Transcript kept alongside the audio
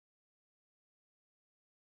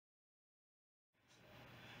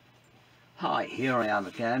Hi, here I am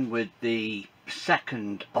again with the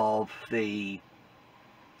second of the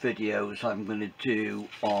videos I'm going to do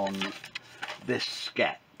on this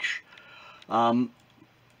sketch.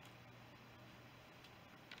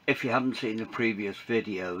 If you haven't seen the previous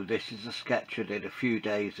video, this is a sketch I did a few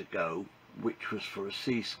days ago, which was for a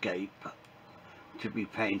seascape to be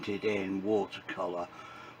painted in watercolour,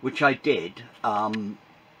 which I did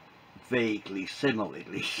vaguely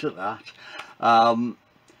similarly to that.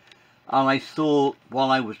 And I thought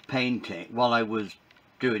while I was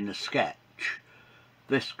doing the sketch,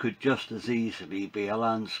 this could just as easily be a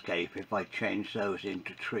landscape if I change those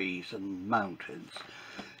into trees and mountains.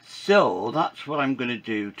 So that's what I'm going to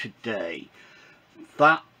do today.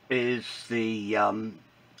 That is the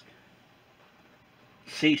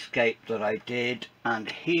seascape that I did,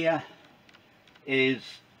 and here is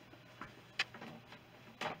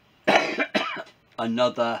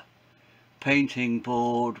another painting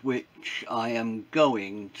board which I am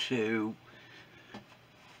going to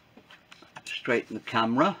straighten the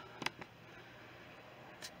camera,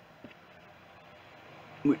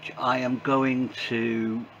 which I am going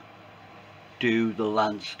to do the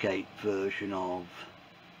landscape version of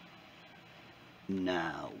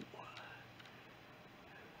now.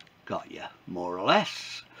 Got ya, more or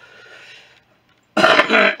less.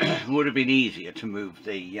 Would have been easier to move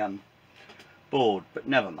the board, but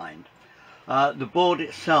never mind. The board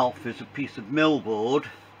itself is a piece of millboard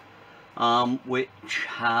which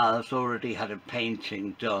has already had a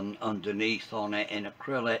painting done underneath on it in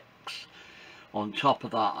acrylics. On top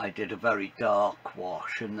of that I did a very dark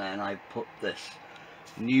wash, and then I put this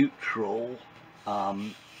neutral raw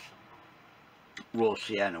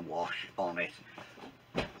sienna wash on it,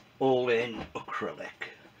 all in acrylic.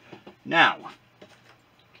 Now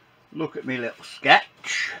look at my little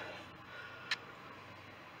sketch.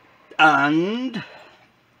 And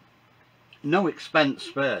no expense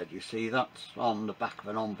spared, you see, that's on the back of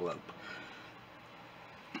an envelope.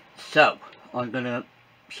 So I'm going to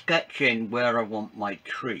sketch in where I want my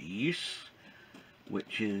trees,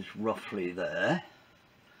 which is roughly there.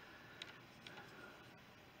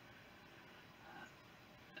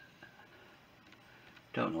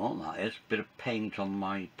 Don't know what that is, bit of paint on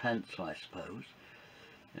my pencil I suppose.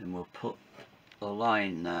 And we'll put a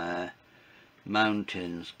line there.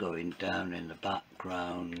 Mountains going down in the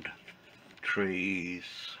background, trees.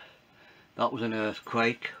 That was an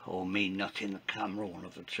earthquake, or me nutting the camera, one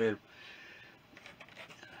of the two.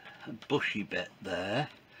 A bushy bit there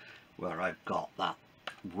where I've got that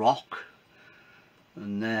rock,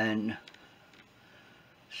 and then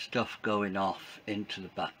stuff going off into the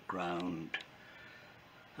background.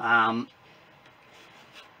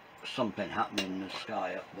 Something happening in the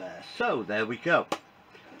sky up there. So there we go.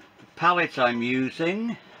 The palette I'm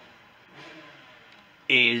using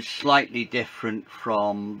is slightly different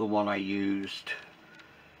from the one I used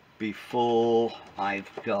before. I've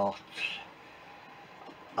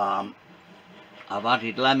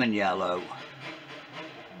added lemon yellow,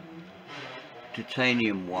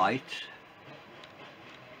 titanium white,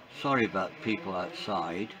 sorry about people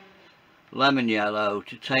outside, lemon yellow,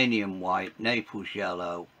 titanium white, Naples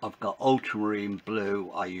yellow. I've got ultramarine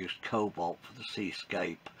blue, I used cobalt for the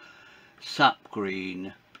seascape, sap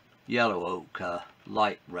green, yellow ochre,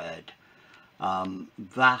 light red.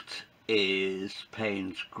 That is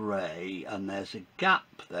Payne's grey, and there's a gap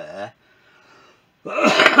there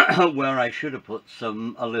where I should have put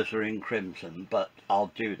some alizarin crimson, but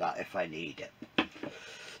I'll do that if I need it.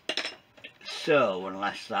 So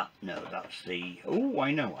unless that, no, that's the, oh,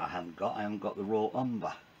 I know what I haven't got the raw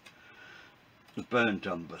umber, the burnt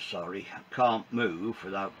umber, sorry. I can't move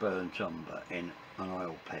without burnt umber in an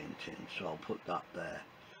oil painting, so I'll put that there.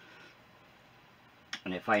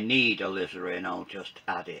 And if I need alizarin, I'll just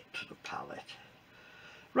add it to the palette.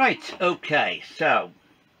 Right, okay, so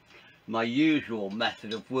my usual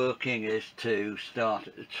method of working is to start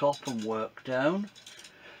at the top and work down,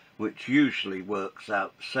 which usually works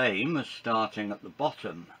out the same as starting at the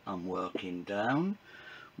bottom and working down.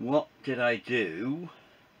 What did I do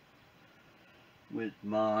with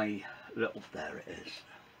my little, there it is.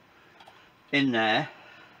 In there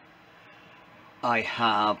I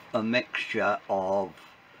have a mixture of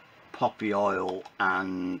poppy oil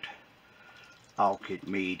and alkyd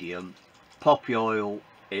medium. Poppy oil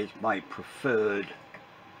is my preferred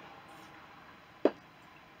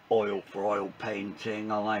oil for oil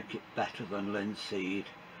painting. I like it better than linseed,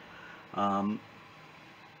 and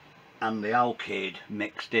the alkyd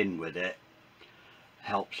mixed in with it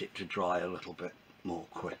helps it to dry a little bit more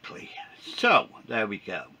quickly. So there we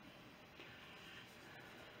go.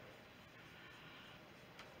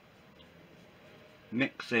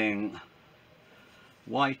 Mixing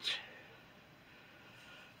white,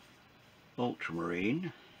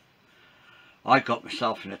 ultramarine. I got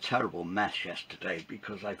myself in a terrible mess yesterday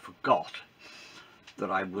because I forgot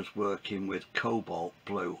that I was working with cobalt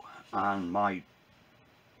blue and my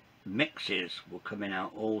mixes were coming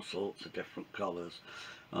out all sorts of different colours,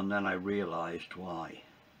 and then I realised why.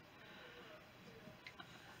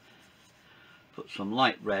 Put some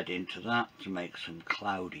light red into that to make some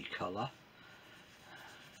cloudy colour,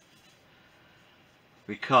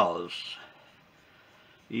 because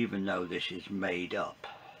even though this is made up,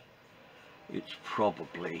 it's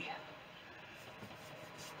probably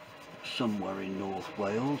somewhere in North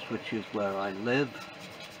Wales, which is where I live.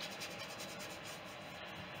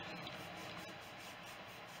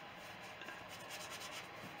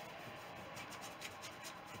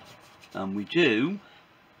 And we do,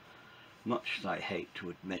 much as I hate to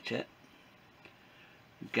admit it,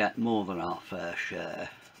 get more than our fair share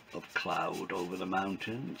of cloud over the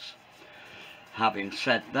mountains. Having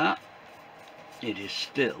said that, it is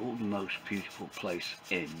still the most beautiful place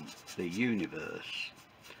in the universe.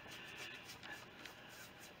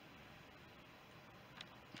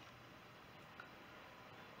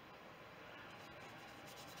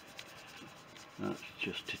 That's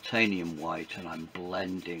just titanium white, and I'm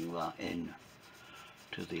blending that in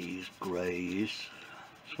to these greys.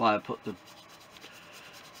 That's why I put the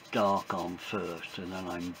dark on first, and then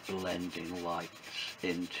I'm blending lights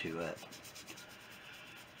into it.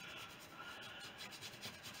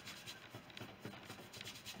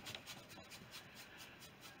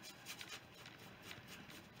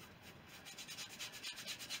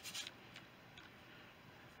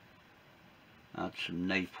 Add some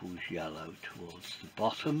Naples yellow towards the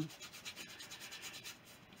bottom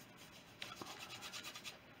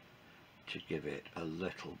to give it a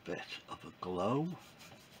little bit of a glow.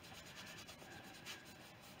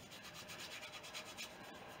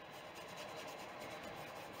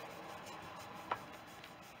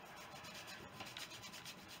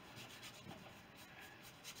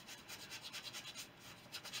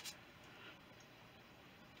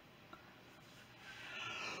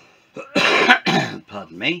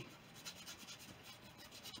 Pardon me.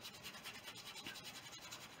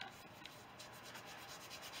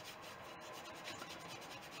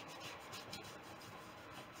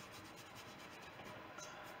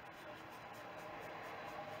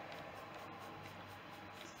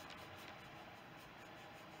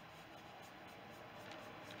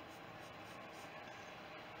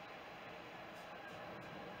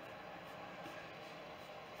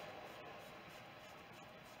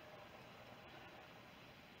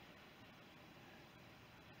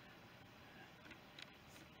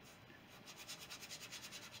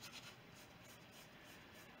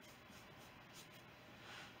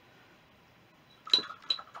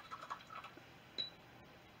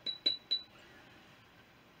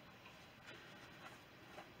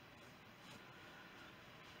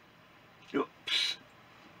 Oops.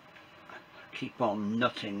 Keep on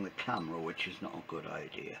nutting the camera, which is not a good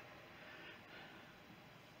idea.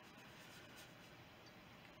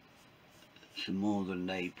 Some more than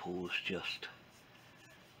Naples just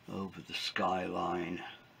over the skyline.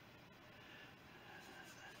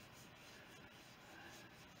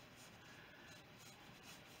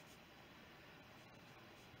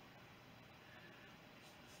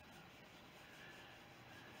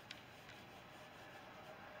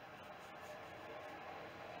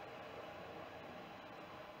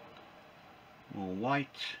 More white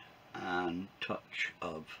and touch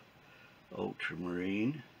of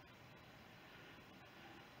ultramarine,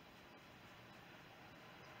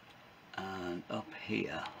 and up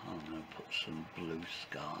here I'm going to put some blue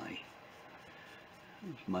sky.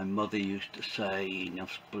 As my mother used to say,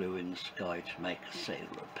 enough blue in the sky to make a sailor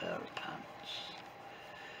a pair of pants.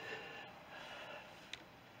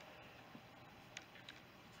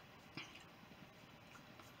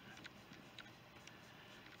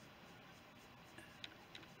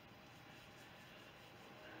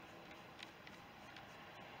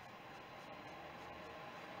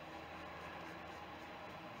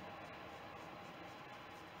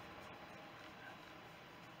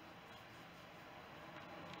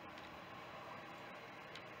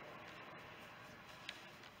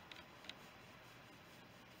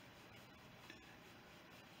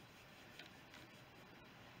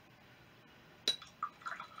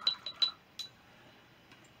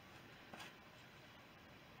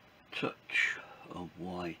 Touch of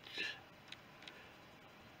white.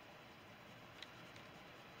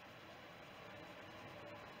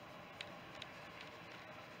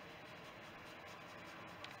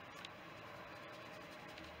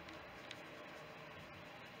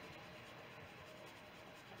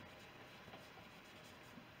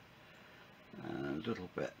 little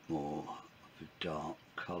bit more of a dark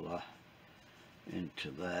colour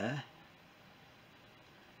into there,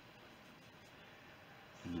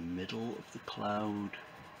 in the middle of the cloud.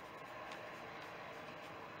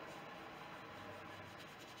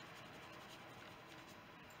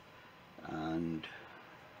 And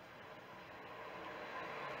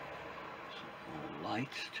some more light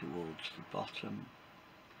towards the bottom.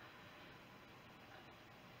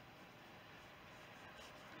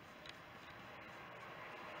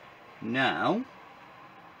 Now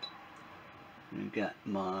I'm going to get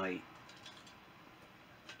my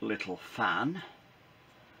little fan.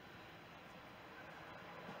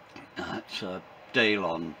 It's a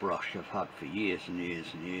Daylon brush I've had for years and years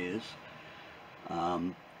and years.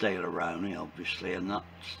 Dayloroni obviously, and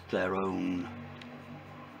that's their own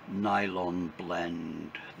nylon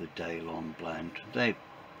blend, the Daylon blend. They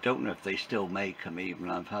don't know if they still make them, even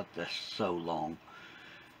I've had this so long,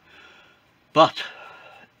 but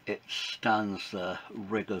it stands the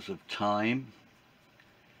rigours of time.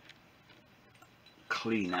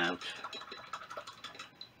 Clean out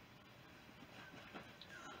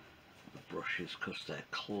the brushes because they're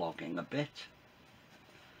clogging a bit.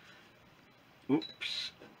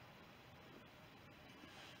 Oops.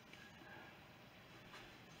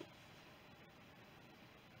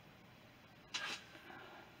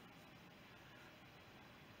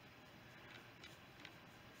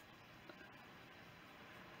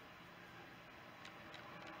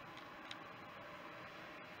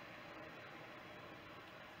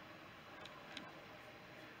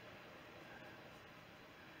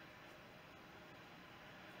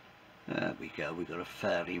 There we go, we've got a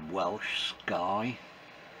fairly Welsh sky,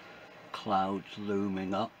 clouds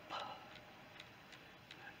looming up.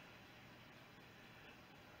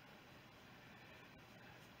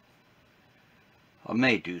 I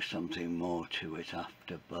may do something more to it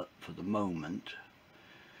after, but for the moment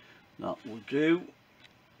that will do.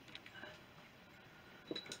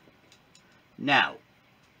 Now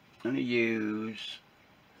I'm going to use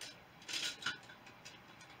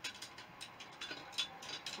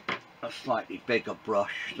a slightly bigger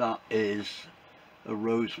brush. That is a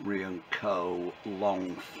Rosemary & Co.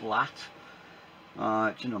 long flat.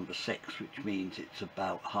 It's a number 6, which means it's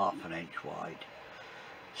about ½ an inch wide.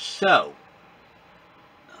 So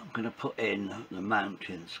I'm going to put in the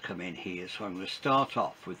mountains come in here. So I'm going to start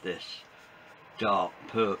off with this dark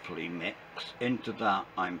purpley mix. Into that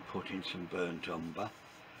I'm putting some burnt umber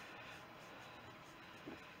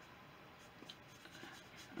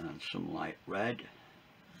and some light red.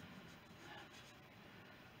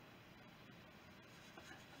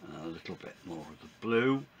 A little bit more of the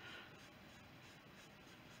blue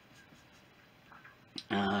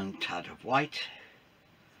and a tad of white,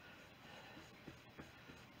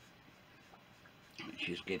 which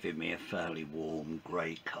is giving me a fairly warm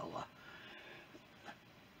grey colour,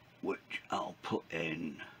 which I'll put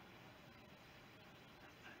in.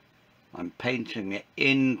 I'm painting it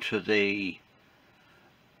into the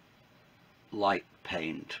light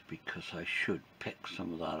paint because I should pick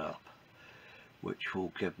some of that up, which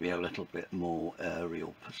will give me a little bit more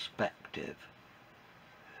aerial perspective.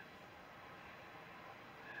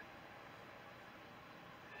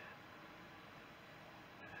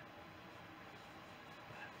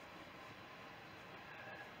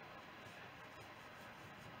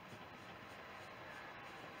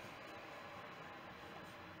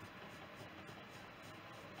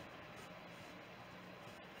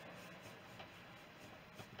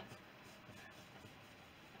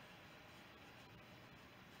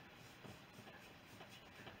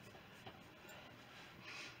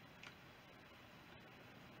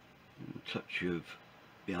 Touch of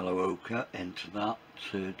yellow ochre into that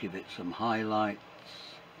to give it some highlights.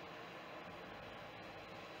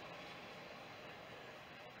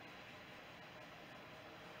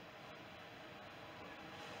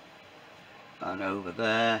 And over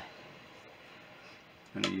there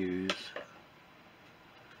I'm going to use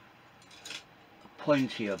a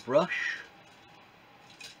pointier brush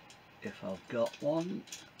if I've got one.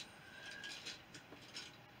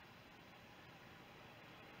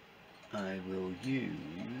 I will use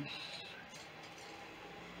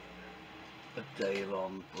a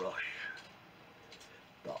Daylon brush,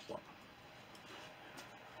 that one.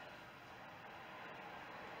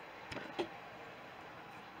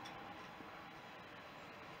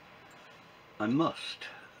 I must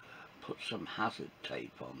put some hazard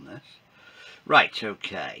tape on this. Right,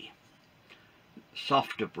 okay.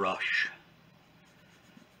 Softer brush,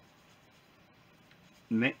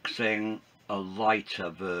 mixing a lighter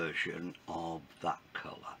version of that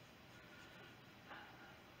colour.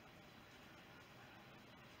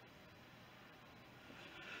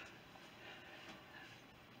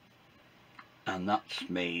 and that's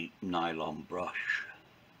me nylon brush,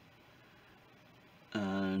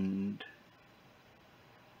 and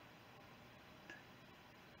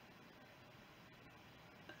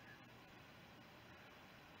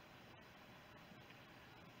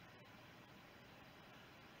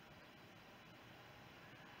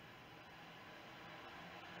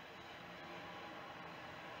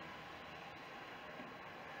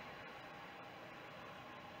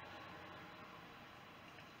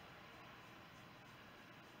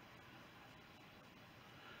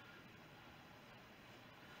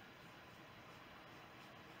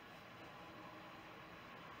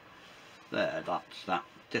there, that's that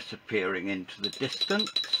disappearing into the distance.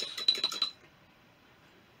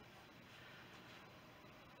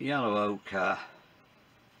 Yellow ochre,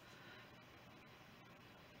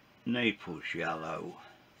 Naples yellow,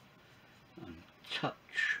 and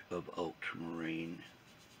touch of ultramarine.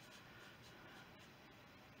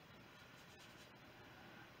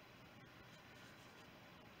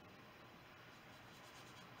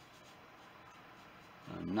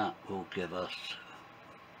 And that will give us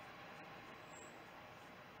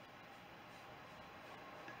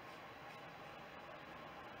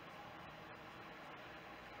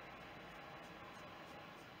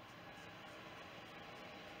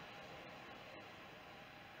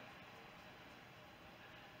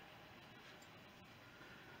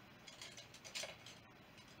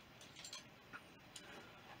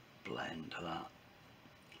blend that.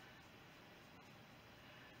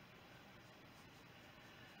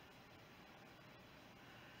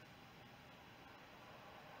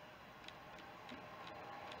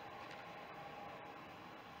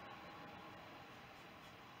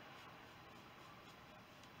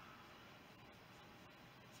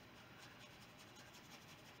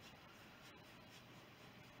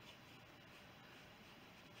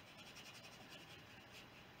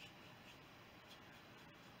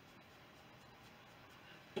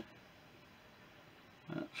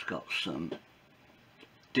 That's got some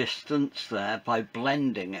distance there. By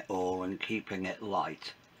blending it all and keeping it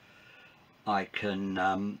light, I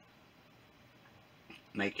can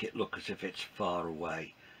make it look as if it's far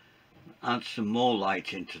away. Add some more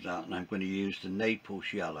light into that, and I'm going to use the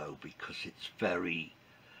Naples yellow because it's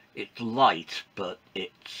light, but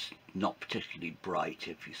it's not particularly bright,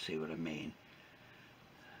 if you see what I mean.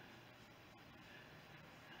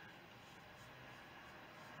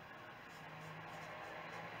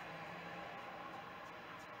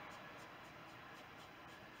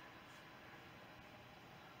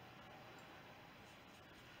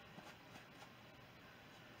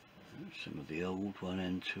 Some of the old one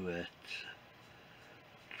into it.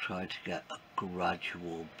 Try to get a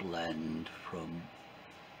gradual blend from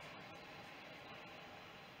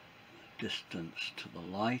distance to the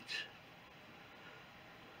light.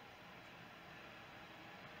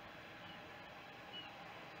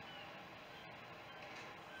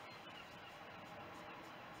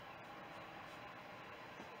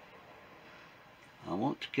 I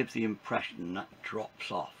want to give the impression that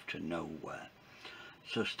drops off to nowhere.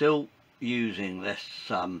 So still using this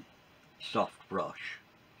soft brush.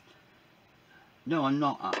 No, I'm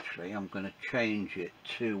not actually. I'm going to change it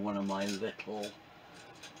to one of my little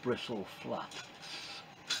bristle flats.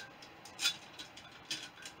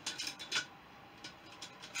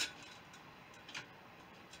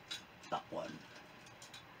 That one.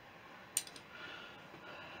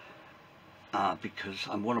 Because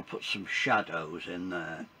I want to put some shadows in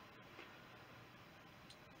there.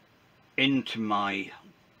 Into my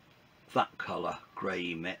that colour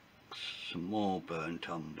grey mix, some more burnt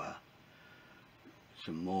umber,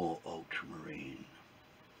 some more ultramarine,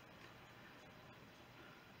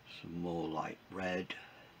 some more light red,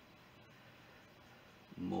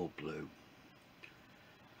 more blue.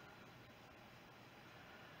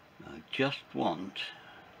 I just want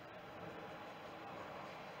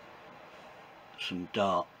some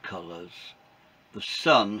dark colours. The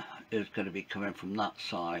sun is going to be coming from that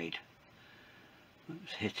side.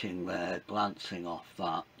 It's hitting there, glancing off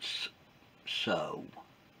that, so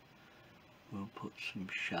we'll put some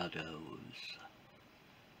shadows.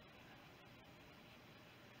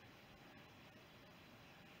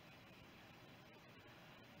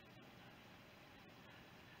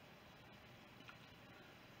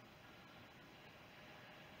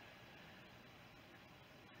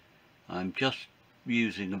 I'm just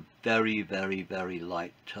using a very, very, very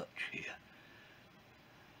light touch here.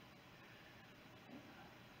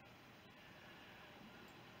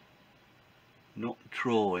 Not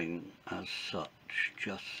drawing as such,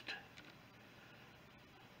 just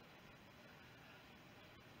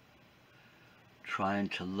trying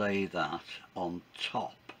to lay that on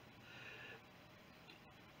top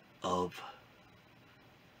of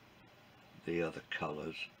the other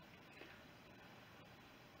colours.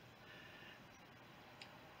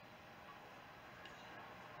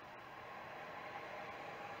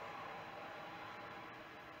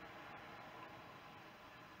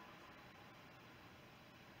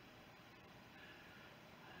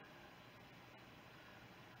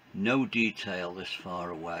 No detail this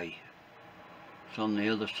far away. It's on the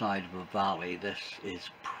other side of a valley. This is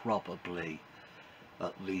probably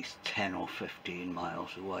at least 10 or 15 miles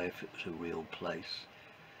away if it was a real place.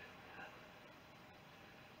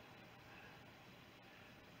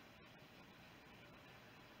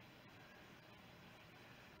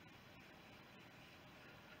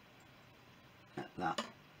 At that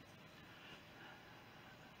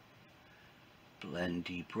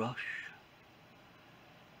blendy brush.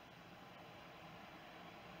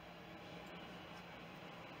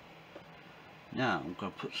 Now I'm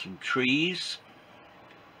going to put some trees.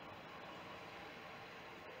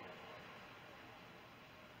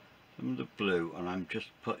 Some of the blue, and I'm just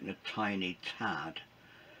putting a tiny tad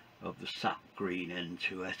of the sap green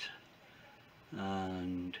into it,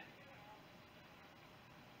 and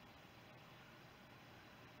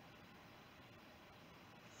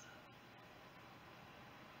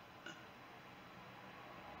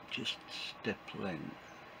just stippling.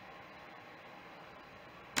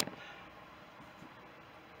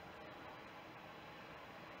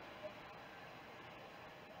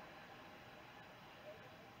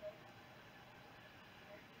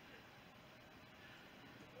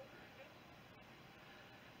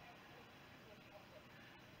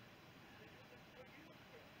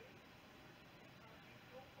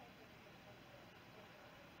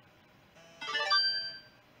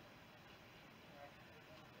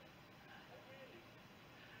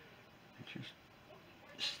 Just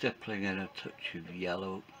stippling in a touch of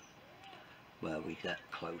yellow where we get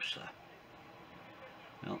closer.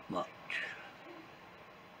 Not much.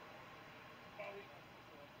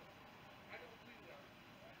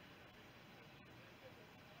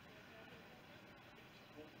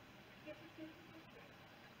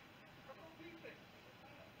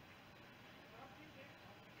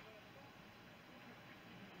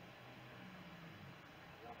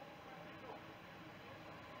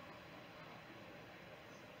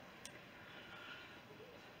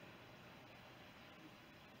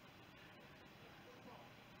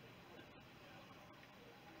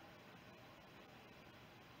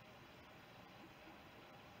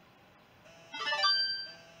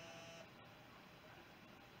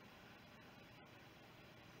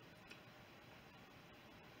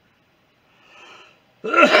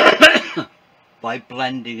 By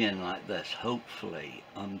blending in like this, hopefully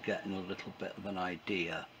I'm getting a little bit of an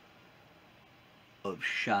idea of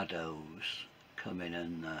shadows coming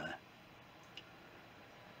in there.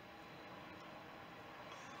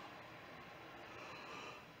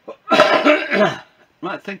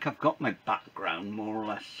 I think I've got my background more or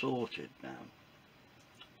less sorted now.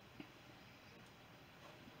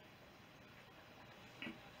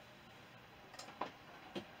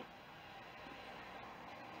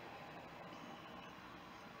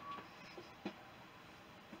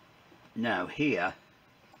 Now here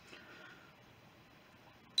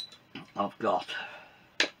I've got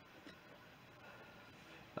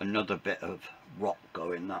another bit of rock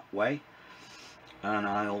going that way,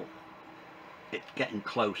 and it's getting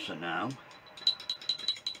closer now.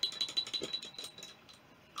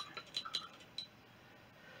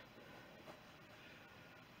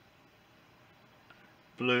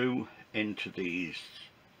 Blue into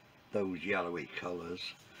those yellowy colours.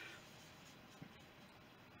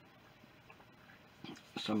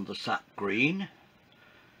 Some of the sap green,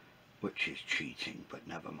 which is cheating, but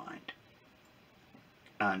never mind.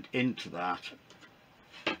 And into that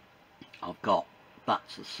I've got,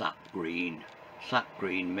 that's the sap green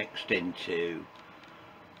mixed into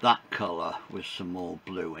that colour with some more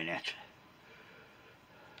blue in it.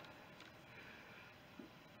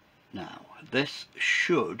 Now this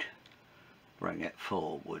should bring it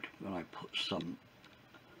forward when I put some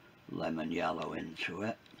lemon yellow into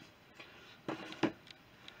it,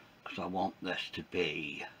 because I want this to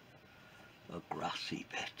be a grassy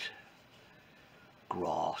bit,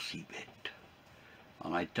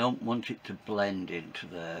 and I don't want it to blend into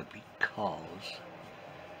there because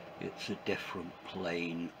it's a different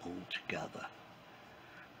plane altogether.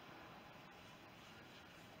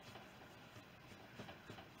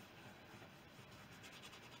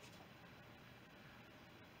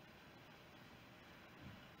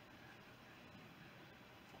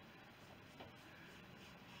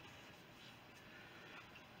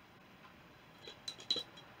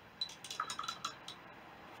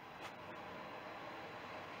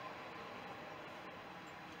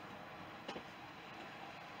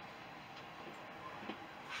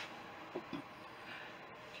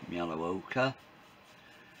 yellow ochre.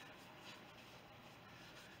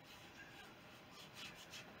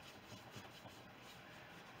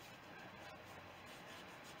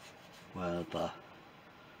 Where the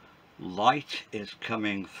light is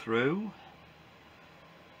coming through.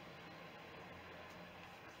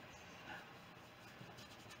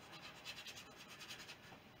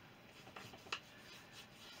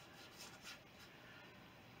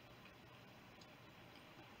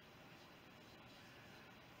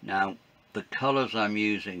 Now the colours I'm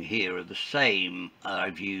using here are the same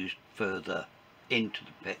I've used further into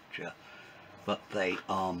the picture, but they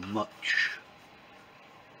are much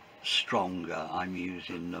stronger. I'm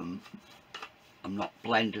using them, I'm not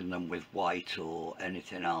blending them with white or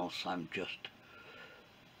anything else, I'm just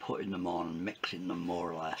putting them on, mixing them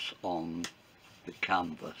more or less on the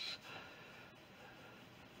canvas.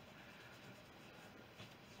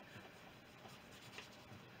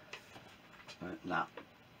 Like that.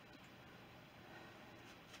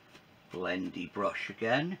 Blendy brush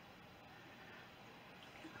again.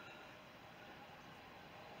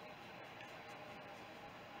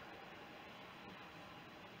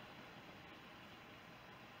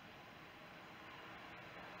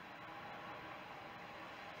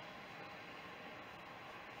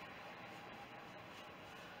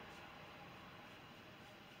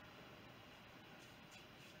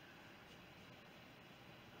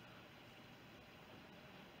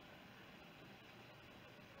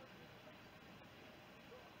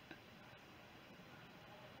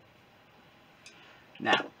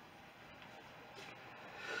 Now,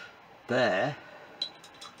 there,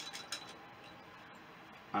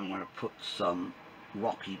 I'm going to put some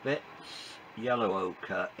rocky bits, yellow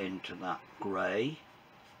ochre into that grey.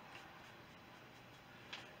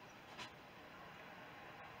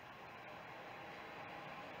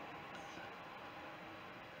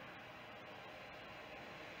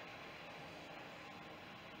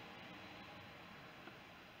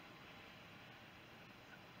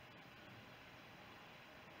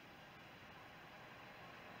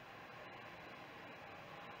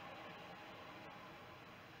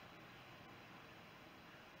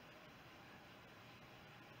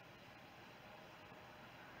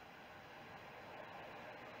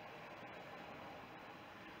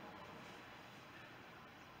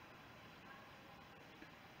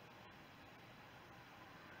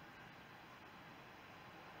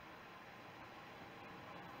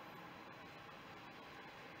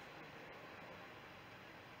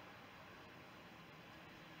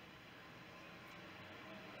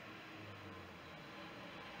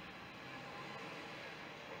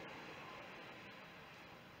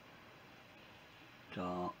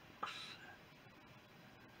 Darks.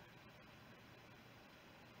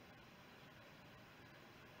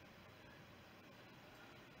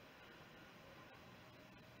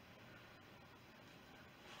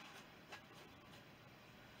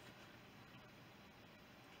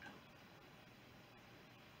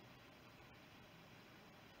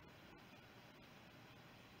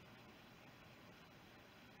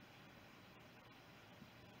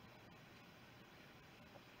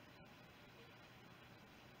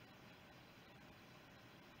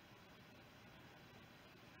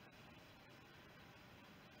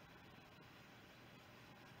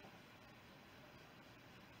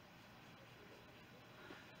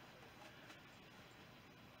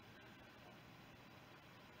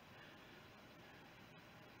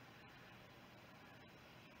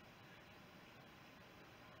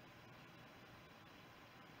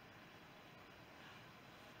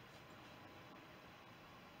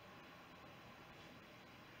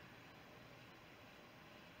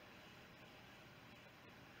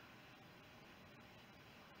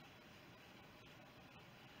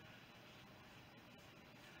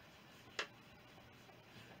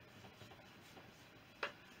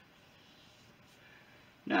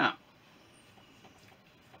 Now,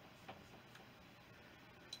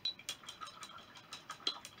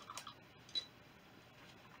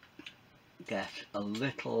 get a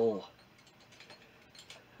little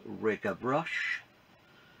rigger brush.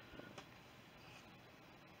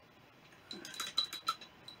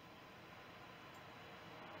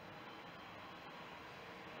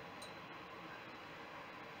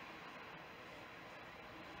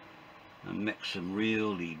 And mix some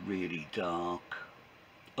really, really dark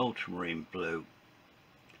ultramarine blue,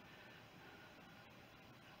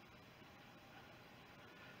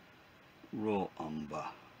 raw umber,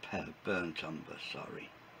 burnt umber, sorry,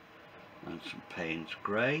 and some Payne's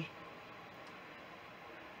grey.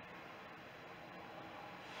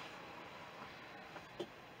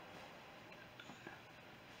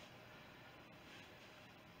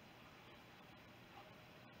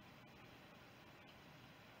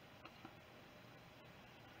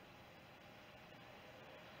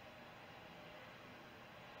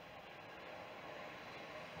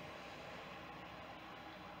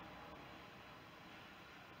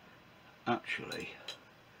 actually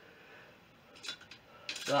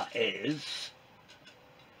that is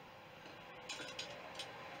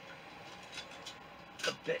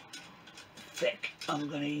a bit thick. I'm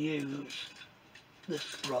going to use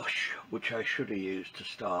this brush, which I should have used to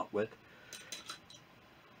start with,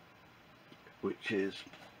 which is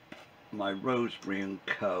my Rosemary &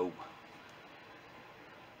 Co.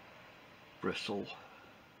 bristle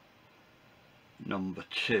number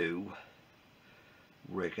 2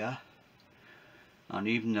 rigger, and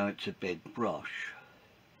even though it's a big brush,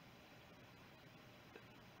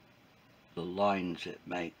 the lines it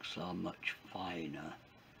makes are much finer.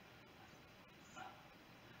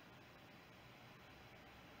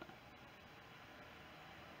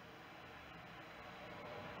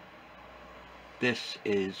 This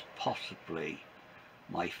is possibly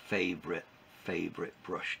my favourite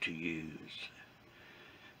brush to use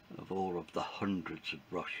of all of the hundreds of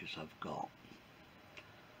brushes I've got.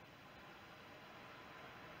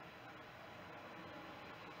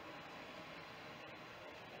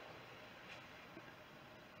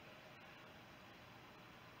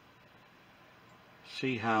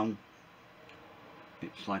 See how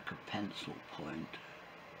it's like a pencil point?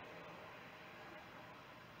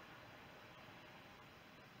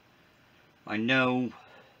 I know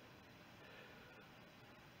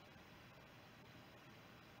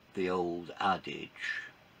the old adage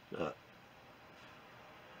that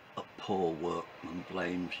a poor workman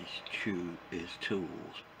blames his tools,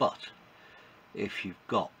 but if you've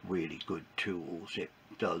got really good tools, it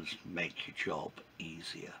does make your job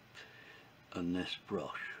easier, and this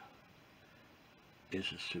brush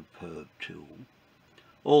is a superb tool.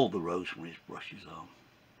 All the Rosemary's brushes are.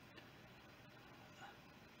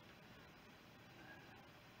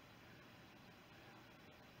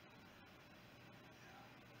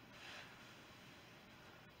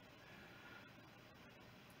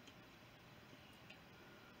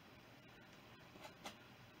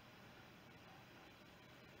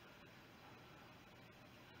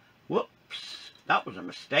 Whoops, that was a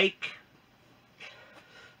mistake.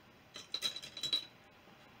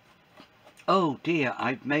 Oh dear,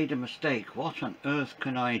 I've made a mistake. What on earth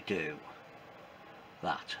can I do?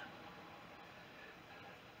 That.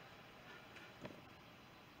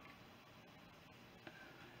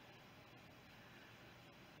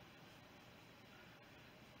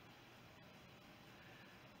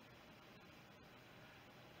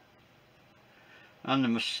 And the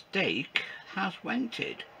mistake has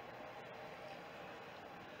wented.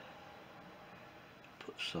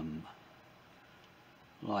 Put some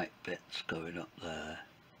light bits going up there.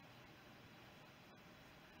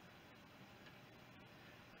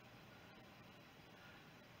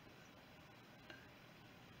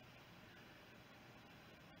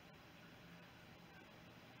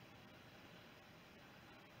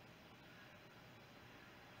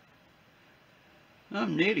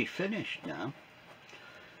 I'm nearly finished now.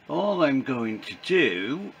 All I'm going to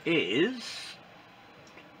do is,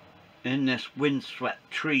 in this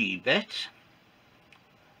windswept tree bit,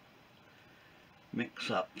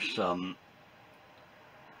 mix up some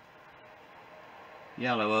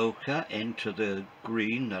yellow ochre into the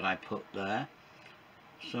green that I put there,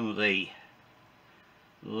 some of the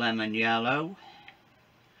lemon yellow,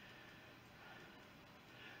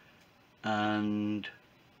 and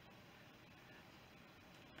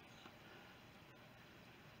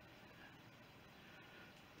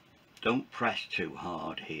don't press too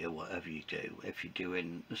hard here, whatever you do, if you're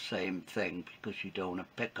doing the same thing, because you don't want to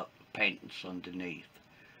pick up the paints underneath.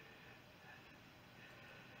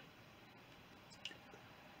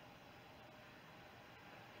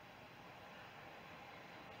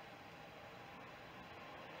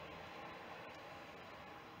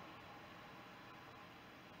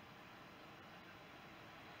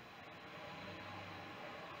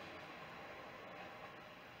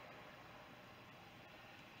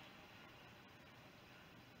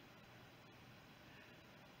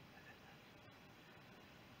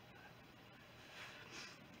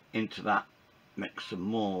 Into that, mix some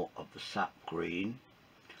more of the sap green.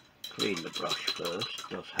 Clean the brush first,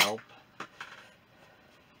 does help.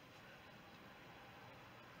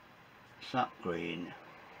 Sap green.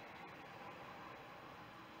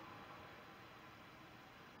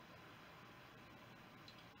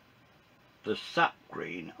 The sap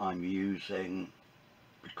green I'm using,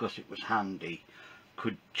 because it was handy,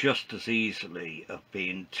 could just as easily have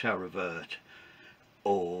been terra verte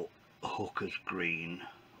or hooker's green,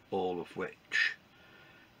 all of which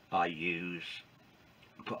I use,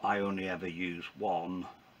 but I only ever use one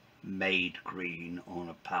made green on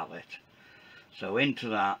a palette. So into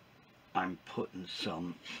that I'm putting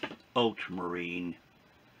some ultramarine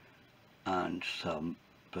and some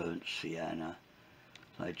burnt sienna.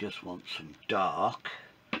 I just want some dark.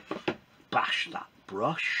 Bash that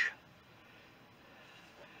brush.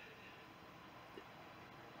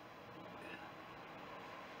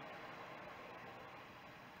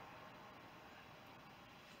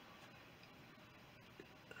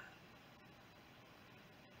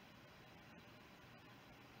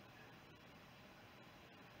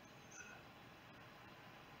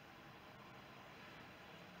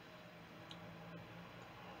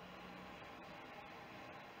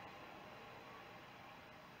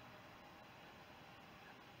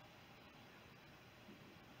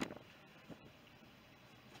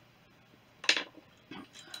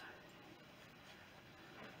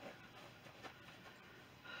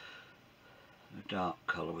 A dark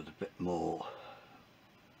colour with a bit more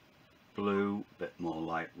blue, a bit more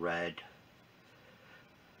light red.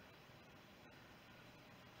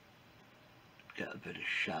 Get a bit of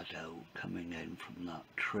shadow coming in from that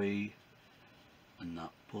tree and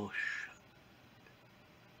that bush.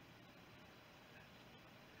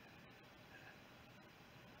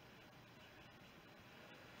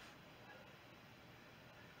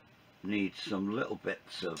 Need some little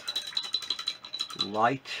bits of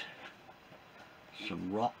light,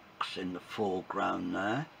 some rocks in the foreground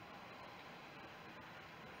there.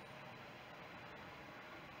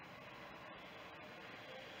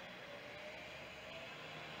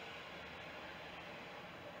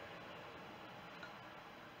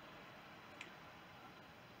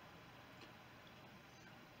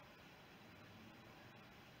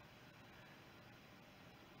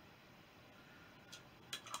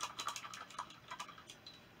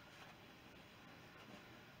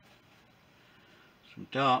 Some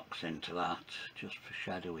darks into that, just for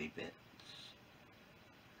shadowy bits.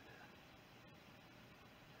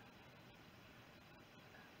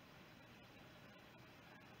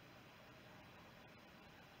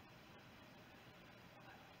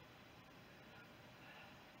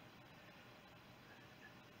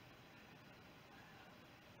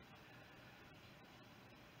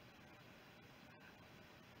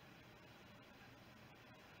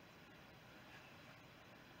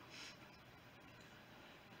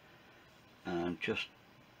 And just,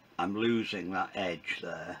 I'm losing that edge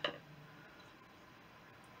there.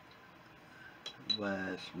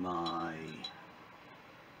 Where's my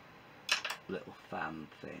little fan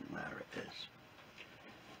thing? There it is.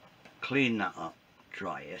 Clean that up,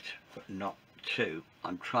 dry it, but not too.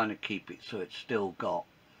 I'm trying to keep it so it's still got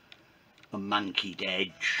a mankied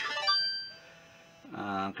edge.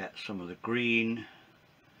 I'll get some of the green,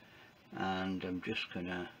 and I'm just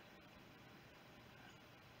gonna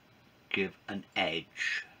give an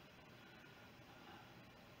edge.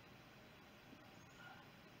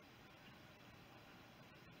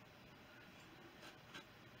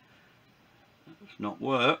 It's not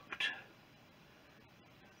worked.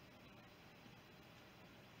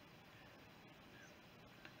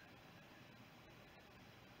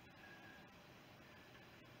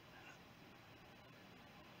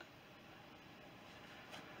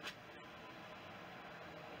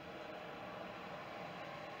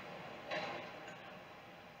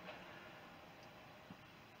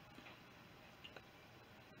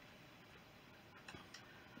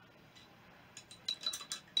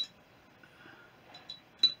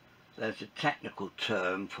 There's a technical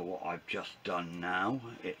term for what I've just done now.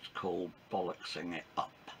 It's called bollocksing it up.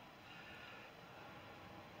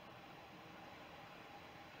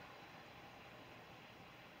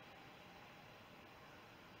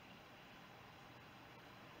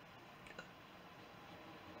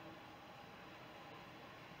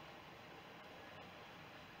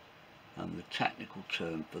 And the technical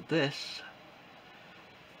term for this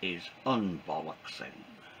is unbollocksing.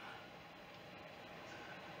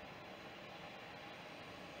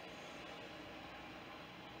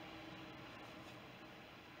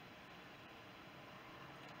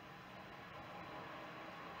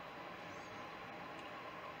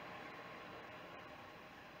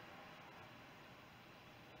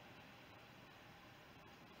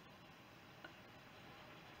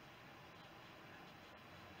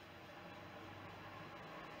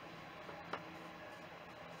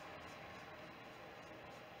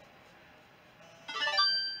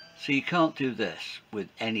 So you can't do this with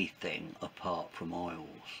anything apart from oils.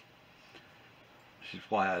 This is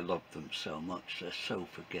why I love them so much. They're so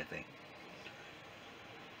forgiving.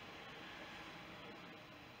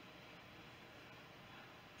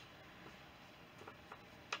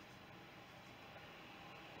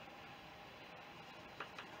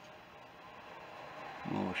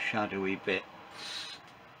 More shadowy bits.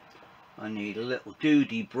 I need a little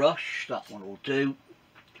doody brush, that one will do.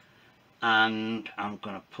 and I'm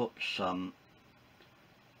going to put some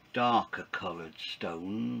darker coloured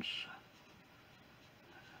stones,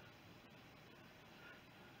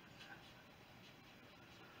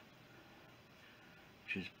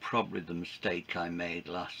 which is probably the mistake I made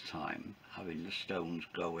last time, having the stones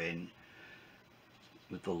go in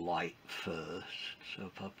with the light first.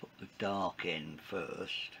 So if I put the dark in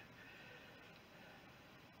first,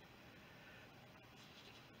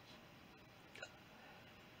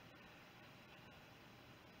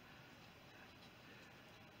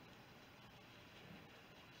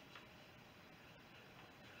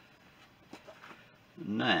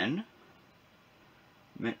 and then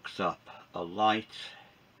mix up a light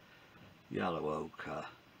yellow ochre,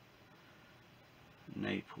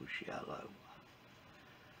 Naples yellow,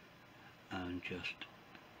 and just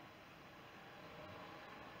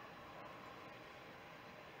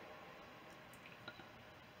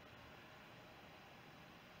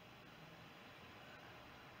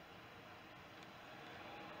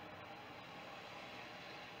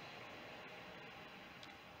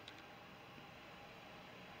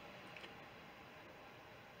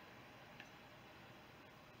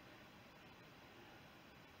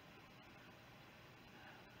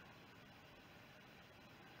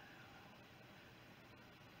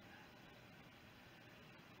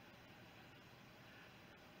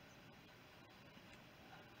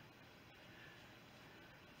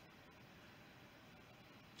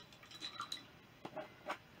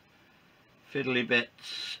fiddly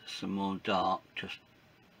bits, some more dark just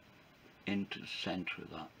into the centre of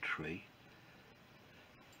that tree.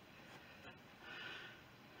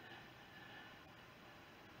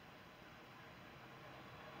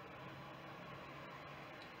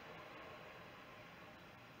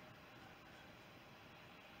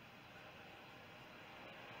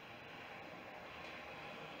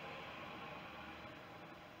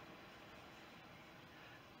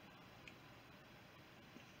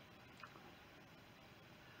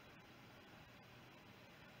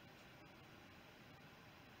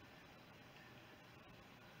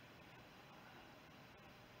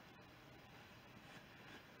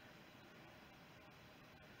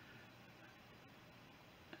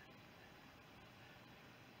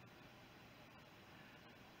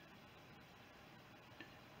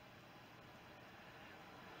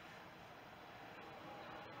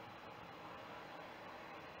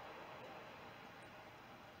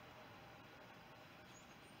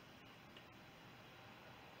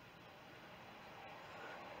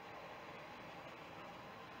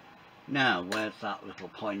 Now, where's that little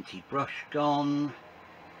pointy brush gone?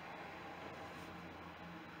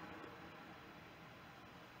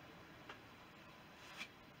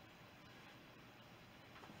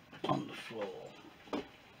 On the floor.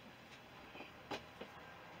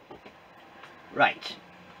 Right.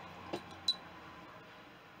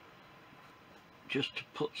 Just to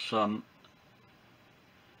put some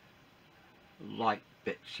light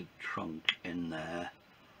bits of trunk in there.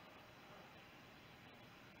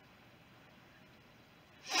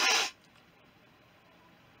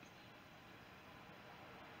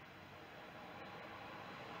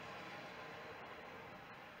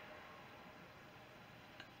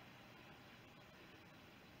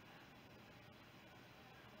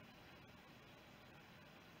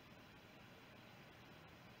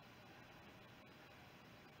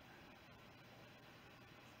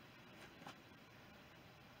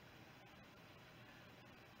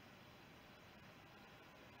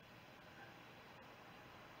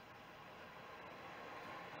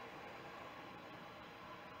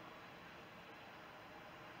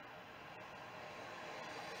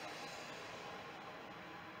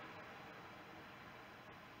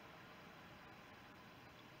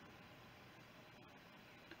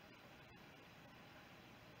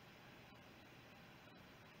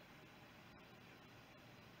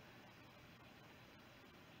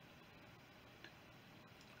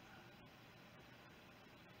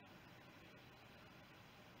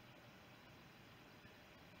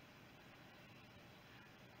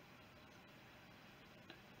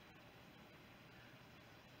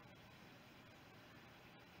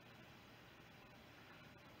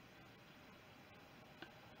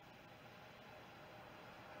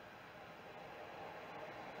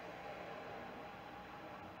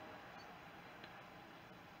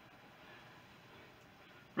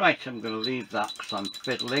 Right, I'm going to leave that because I'm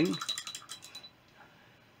fiddling.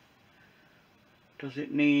 Does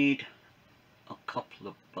it need a couple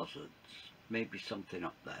of buzzards? Maybe something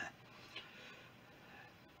up there.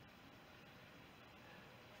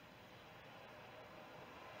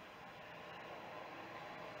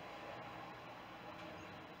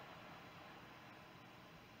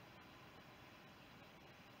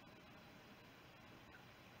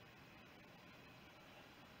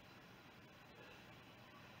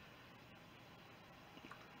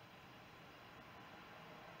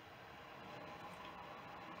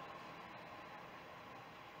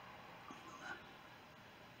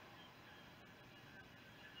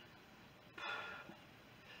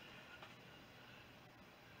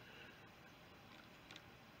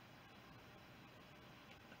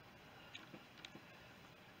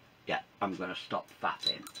 yeah, I'm going to stop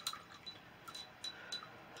fapping.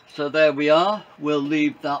 So there we are, we'll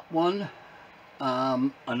leave that one.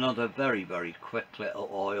 Another very quick little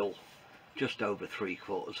oil, just over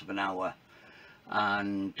 3/4 of an hour,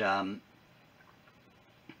 and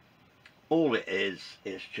all it is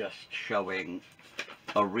just showing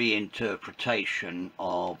a reinterpretation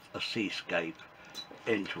of a seascape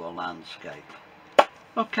into a landscape.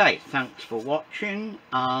 Okay, thanks for watching,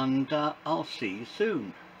 and I'll see you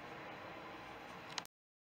soon.